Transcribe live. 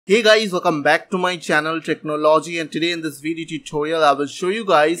Hey guys, welcome back to my channel Technology, and today in this video tutorial I will show you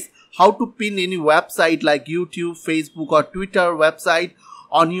guys how to pin any website like YouTube, Facebook or Twitter website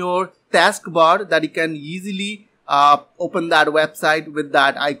on your taskbar that you can easily open that website with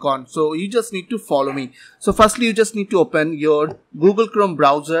that icon. So you just need to follow me. So firstly you just need to open your Google Chrome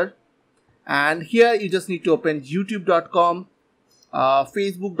browser, and here you just need to open youtube.com,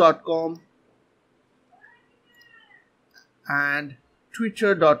 facebook.com and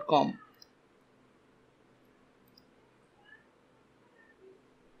twitter.com.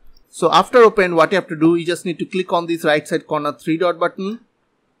 So after open, what you have to do, you just need to click on this right side corner 3-dot button.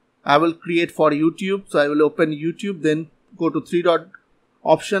 I will create for YouTube, so I will open YouTube, then go to 3-dot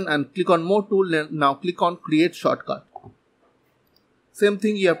option and click on more tool. Now click on create shortcut. Same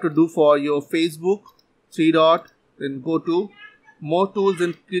thing you have to do for your Facebook, 3-dot, then go to more tools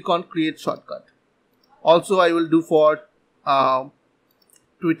and click on create shortcut. Also I will do for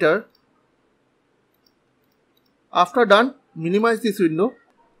Twitter. After done, minimize this window.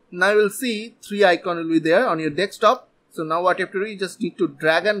 Now you will see 3 icon will be there on your desktop. So now what you have to do, you just need to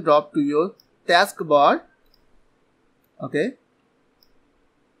drag and drop to your taskbar. Okay,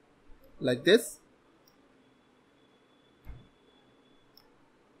 like this.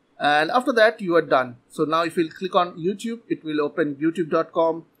 And after that you are done. So now if you click on YouTube, it will open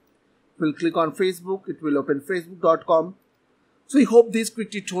youtube.com. If you click on Facebook, it will open facebook.com. So I hope this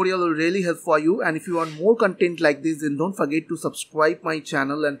quick tutorial will really help for you, and if you want more content like this, then don't forget to subscribe my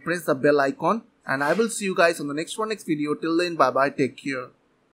channel and press the bell icon, and I will see you guys on the next video. Till then, bye bye, take care.